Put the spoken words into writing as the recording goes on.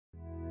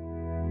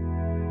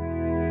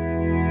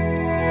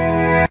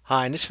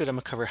Hi, in this video I'm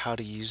going to cover how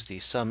to use the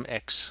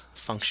SUMX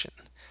function.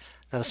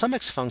 Now the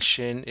SUMX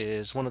function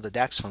is one of the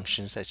DAX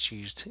functions that's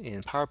used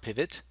in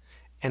PowerPivot,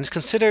 and it's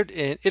considered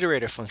an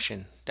iterator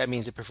function. That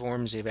means it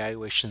performs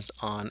evaluations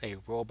on a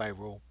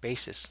row-by-row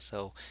basis.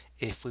 So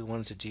if we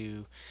wanted to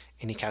do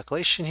any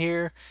calculation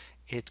here,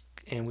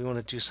 and we want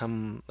to do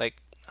some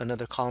like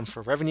another column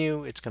for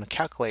revenue, it's going to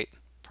calculate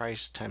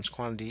price times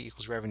quantity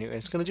equals revenue, and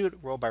it's going to do it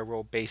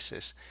row-by-row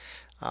basis.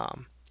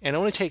 And it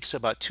only takes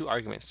about two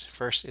arguments.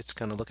 First, it's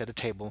going to look at the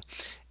table,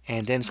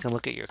 and then it's going to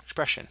look at your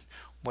expression,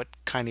 what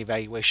kind of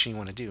evaluation you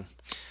want to do.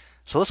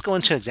 So let's go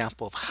into an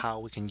example of how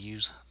we can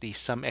use the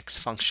SUMX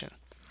function.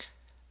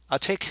 I'll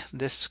take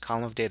this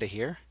column of data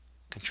here,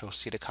 Control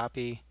C to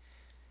copy,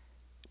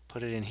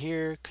 put it in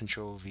here,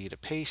 Control V to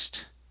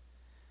paste.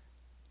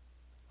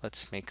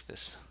 Let's make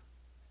this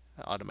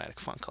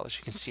automatic font color so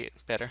you can see it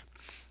better.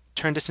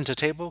 Turn this into a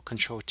table,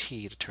 Control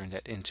T to turn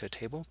that into a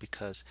table,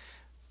 because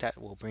that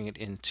will bring it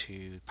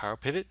into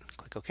PowerPivot.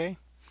 Click OK.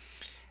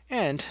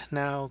 And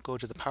now go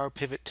to the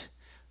PowerPivot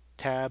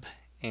tab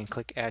and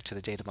click Add to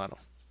the Data Model.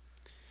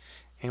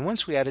 And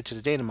once we add it to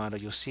the data model,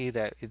 you'll see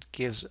that it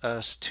gives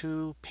us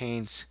two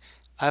panes.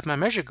 I have my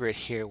measure grid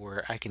here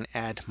where I can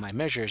add my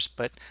measures,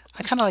 but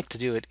I kind of like to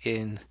do it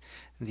in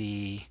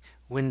the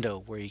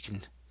window where you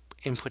can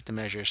input the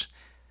measures.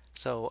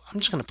 So I'm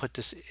just going to put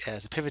this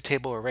as a pivot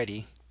table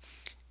already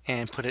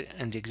and put it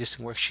in the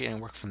existing worksheet and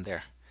work from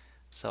there.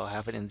 So I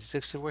have it in the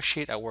existing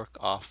worksheet. I work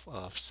off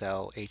of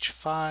cell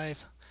H5.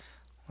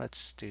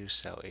 Let's do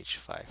cell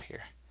H5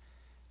 here.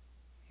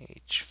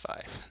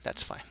 H5,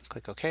 that's fine.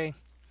 Click OK.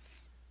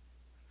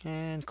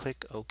 And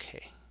click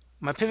OK.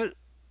 My pivot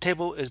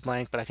table is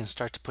blank, but I can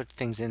start to put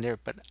things in there,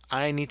 but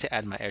I need to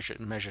add my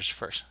measures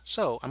first.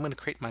 So I'm going to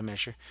create my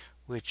measure,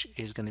 which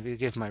is going to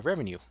give my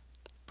revenue,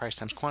 price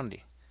times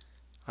quantity.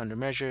 Under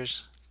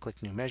measures,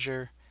 click new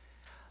measure.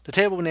 The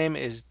table name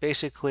is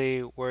basically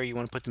where you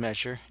want to put the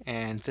measure,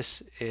 and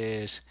this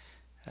is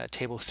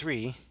table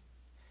 3.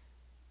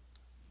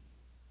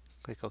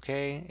 Click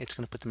OK. It's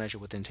going to put the measure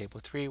within table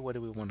 3. What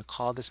do we want to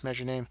call this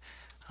measure name?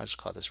 I'll just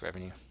call this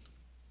revenue.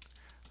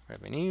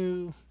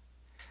 Revenue.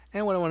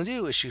 And what I want to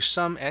do is use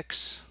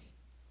SUMX,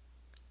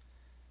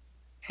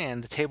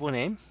 and the table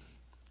name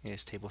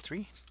is table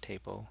 3.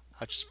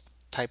 I'll just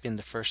type in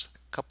the first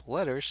couple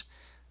letters,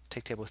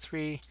 take table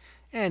 3,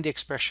 and the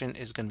expression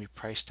is going to be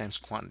price times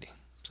quantity.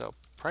 So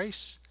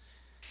price,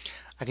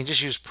 I can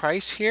just use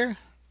price here,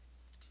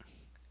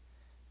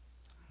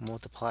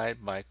 multiply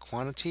it by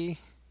quantity,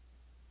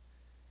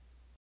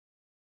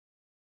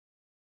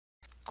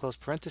 close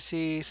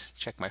parentheses,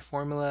 check my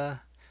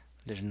formula,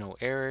 there's no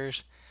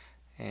errors,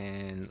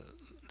 and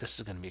this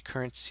is going to be a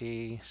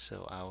currency,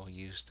 so I'll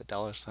use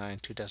the $sign,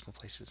 2 decimal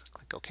places,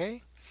 click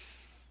OK.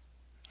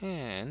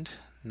 And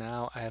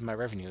now I have my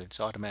revenue. It's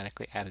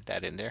automatically added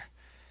that in there.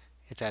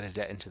 It's added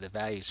that into the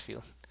values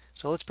field.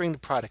 So let's bring the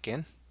product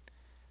in.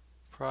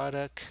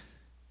 Product,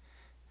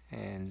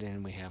 and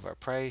then we have our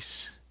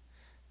price,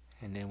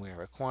 and then we have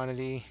our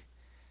quantity.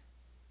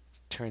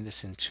 Turn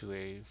this into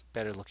a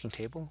better looking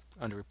table.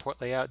 Under report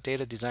layout,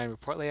 data, design,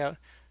 report layout,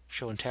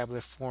 show in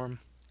tabular form,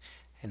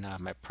 and now I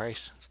have my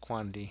price,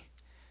 quantity,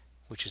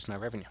 which is my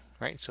revenue,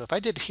 right? So if I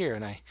did here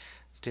and I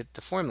did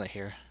the formula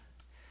here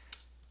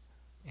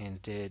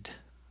and did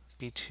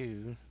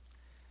B2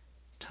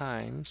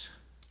 times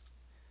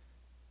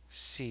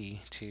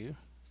C2,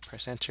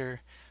 press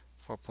enter,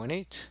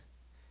 4.8.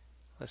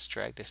 Let's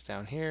drag this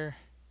down here.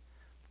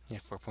 Yeah,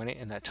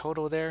 4.8, and that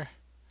total there,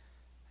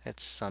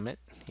 let's sum it,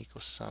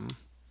 equals sum,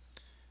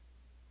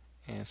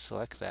 and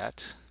select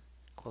that,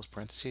 close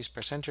parentheses,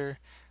 press enter.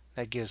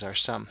 That gives our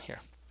sum here.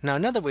 Now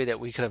another way that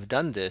we could have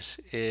done this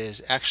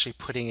is actually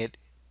putting it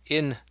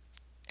in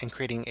and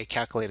creating a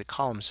calculated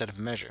column instead of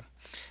a measure.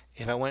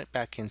 If I went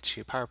back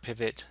into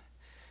PowerPivot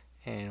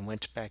and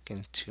went back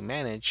into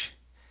manage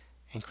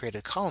and create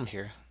a column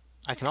here,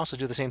 I can also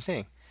do the same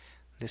thing.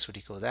 This would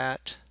equal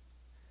that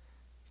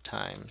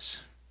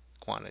times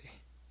quantity.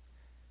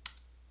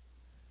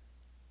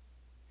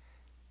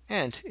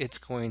 And it's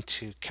going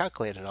to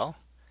calculate it all.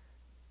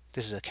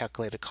 This is a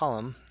calculated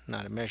column,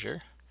 not a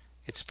measure.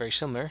 It's very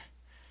similar.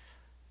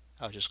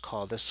 I'll just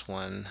call this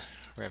one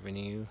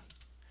revenue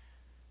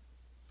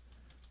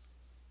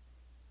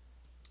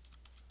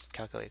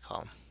calculate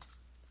column.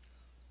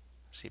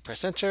 See,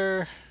 press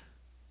enter.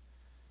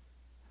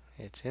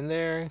 It's in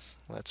there.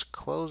 Let's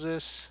close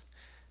this.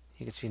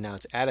 You can see now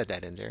it's added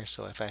that in there.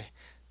 So if I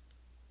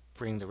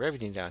bring the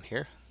revenue down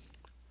here,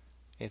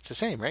 it's the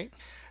same, right?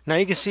 Now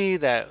you can see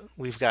that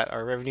we've got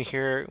our revenue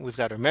here, we've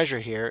got our measure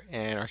here,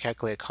 and our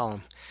calculated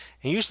column.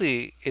 And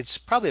usually it's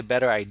probably a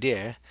better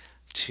idea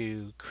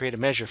to create a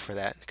measure for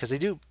that, because they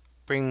do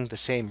bring the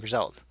same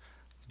result.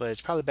 But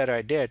it's probably a better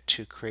idea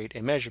to create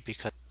a measure,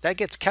 because that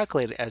gets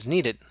calculated as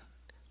needed.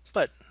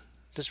 But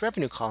this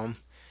revenue column,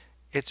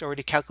 it's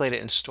already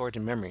calculated and stored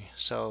in memory.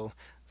 So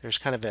there's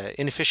kind of an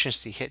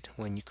inefficiency hit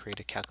when you create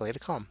a calculated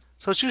column.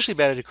 So it's usually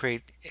better to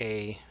create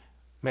a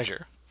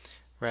measure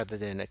rather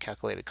than a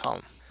calculated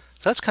column.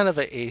 So that's kind of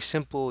a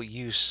simple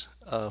use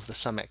of the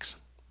SUMX.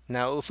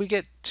 Now if we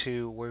get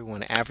to where we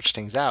want to average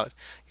things out,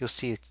 you'll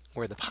see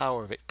where the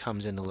power of it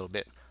comes in a little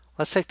bit.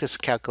 Let's take this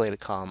calculated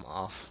column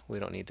off. We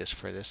don't need this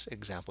for this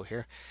example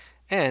here.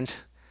 And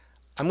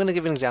I'm going to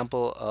give an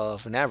example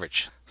of an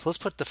average. So let's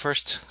put the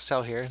first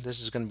cell here.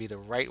 This is going to be the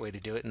right way to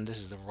do it, and this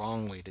is the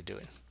wrong way to do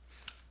it.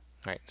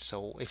 All right,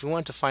 so if we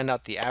want to find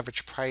out the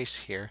average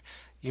price here,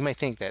 you might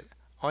think that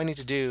all I need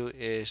to do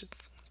is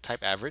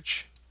type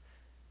average,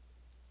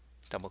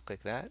 double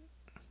click that,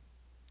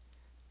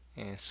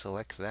 and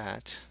select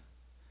that,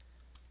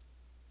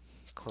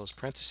 close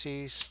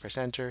parentheses, press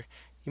enter.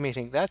 You may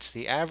think that's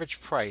the average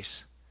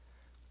price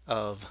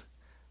of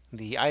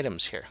the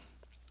items here.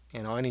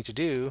 And all I need to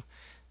do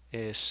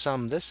is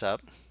sum this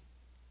up,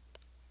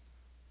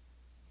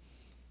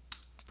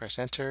 press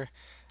enter,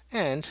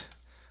 and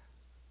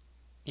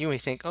you may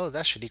think, oh,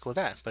 that should equal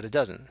that, but it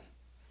doesn't.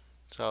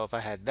 So if I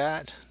had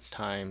that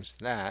times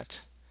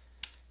that,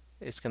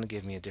 it's going to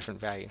give me a different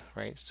value,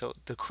 right? So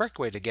the correct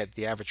way to get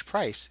the average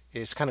price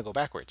is kind of go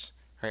backwards,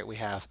 right? We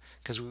have,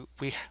 because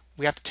we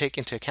have to take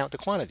into account the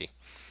quantity.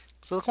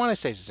 So the quantity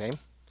stays the same.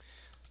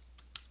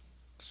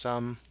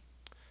 Sum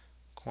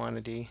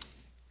quantity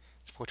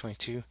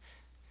 422,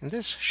 and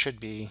this should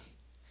be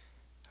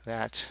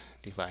that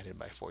divided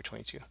by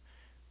 422,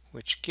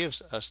 which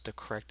gives us the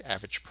correct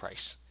average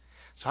price.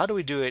 So how do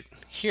we do it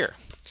here?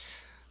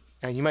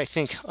 And you might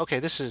think, okay,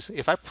 this is,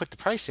 if I put the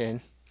price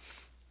in,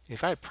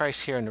 if I had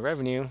price here in the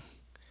revenue,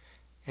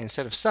 and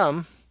instead of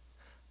sum,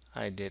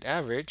 I did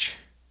average,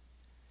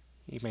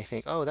 you may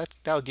think, oh, that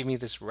will give me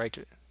this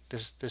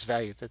this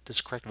value,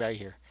 this correct value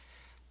here.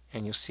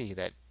 And you'll see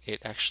that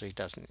it actually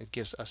doesn't. It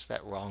gives us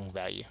that wrong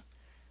value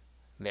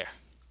there.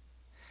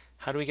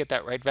 How do we get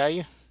that right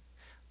value?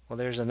 Well,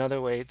 there's another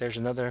way, there's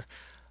another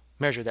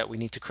measure that we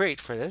need to create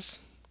for this.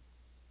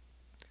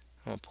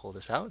 I'm going to pull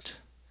this out,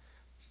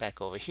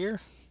 back over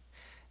here.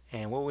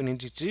 And what we need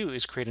to do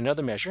is create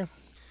another measure.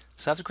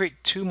 So I have to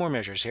create two more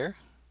measures here.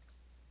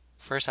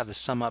 First, I have to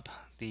sum up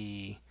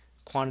the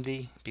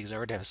quantity, because I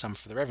already have a sum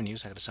for the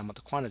revenues. I have to sum up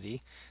the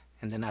quantity,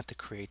 and then I have to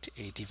create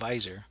a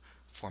divisor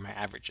for my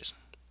averages.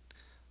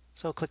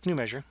 So click New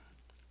Measure,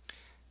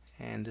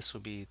 and this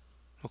will be,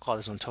 we'll call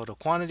this one Total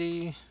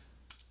Quantity,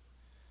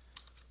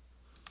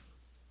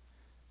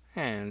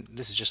 and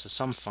this is just a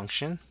sum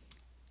function.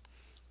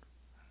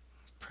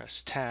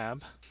 Press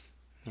Tab,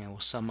 and we'll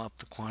sum up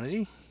the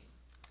quantity.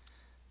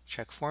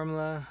 Check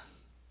formula,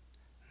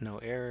 no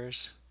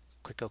errors,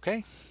 click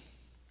OK.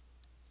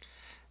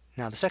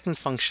 Now the second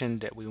function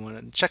that we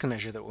want to, second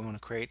measure that we want to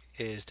create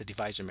is the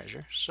divisor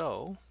measure.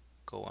 So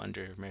go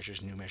under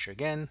Measures, New Measure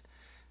again,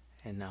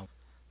 and now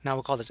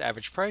we'll call this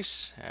average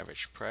price,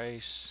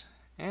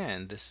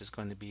 and this is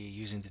going to be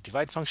using the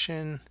divide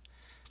function.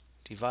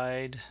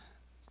 Divide,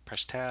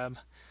 press Tab.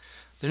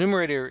 The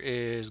numerator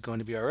is going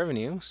to be our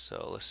revenue,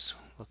 so let's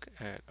look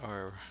at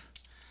our,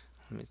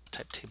 let me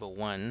type table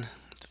 1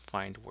 to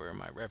find where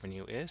my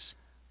revenue is.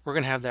 We're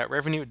going to have that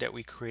revenue that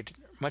we created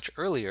much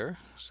earlier,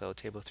 so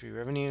table 3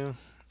 revenue,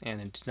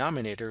 and the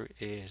denominator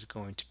is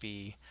going to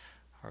be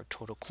our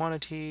total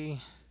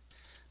quantity.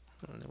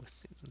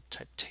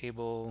 Type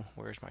table,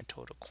 where's my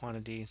total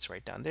quantity? It's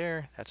right down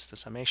there. That's the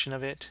summation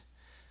of it.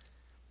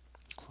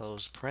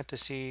 Close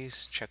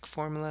parentheses, check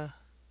formula,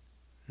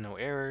 no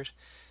errors,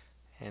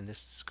 and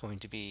this is going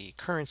to be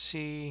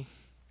currency.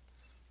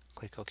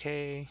 Click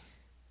OK,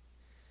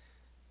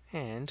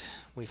 and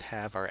we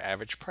have our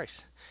average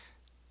price.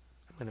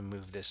 I'm going to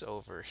move this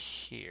over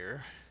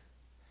here,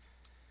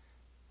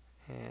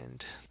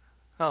 and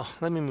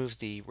let me move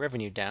the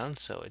revenue down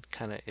so it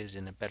kind of is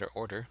in a better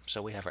order.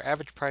 So we have our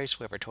average price,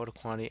 we have our total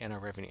quantity, and our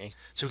revenue.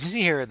 So we can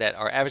see here that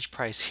our average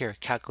price here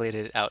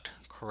calculated it out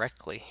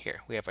correctly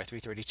here. We have our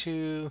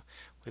 332,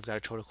 we've got our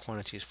total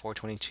quantity is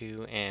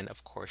 422, and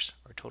of course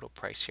our total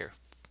price here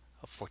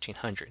of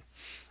 1400,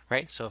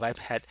 right? So if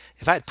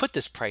I had put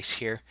this price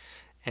here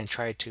and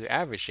tried to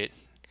average it,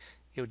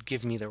 it would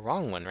give me the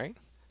wrong one, right?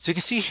 So you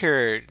can see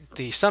here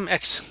the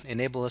SUMX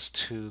enable us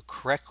to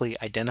correctly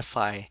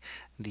identify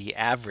the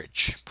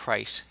average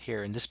price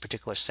here in this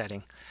particular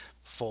setting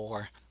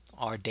for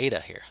our data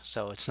here.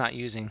 So it's not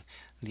using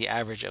the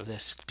average of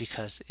this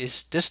because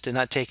this did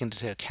not take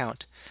into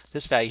account,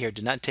 this value here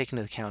did not take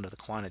into account of the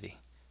quantity.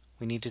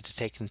 We needed to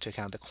take into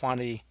account the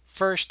quantity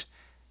first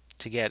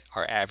to get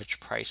our average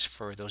price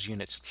for those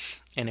units.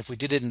 And if we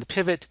did it in the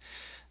pivot,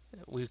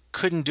 we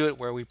couldn't do it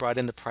where we brought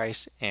in the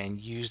price and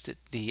used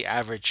the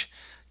average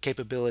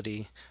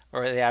capability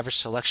or the average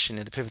selection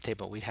in the pivot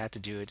table. We had to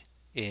do it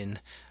in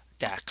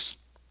DAX.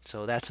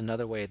 So that's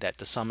another way that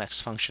the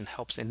SUMX function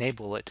helps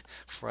enable it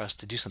for us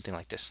to do something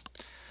like this.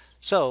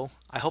 So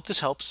I hope this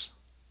helps.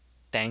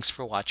 Thanks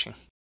for watching.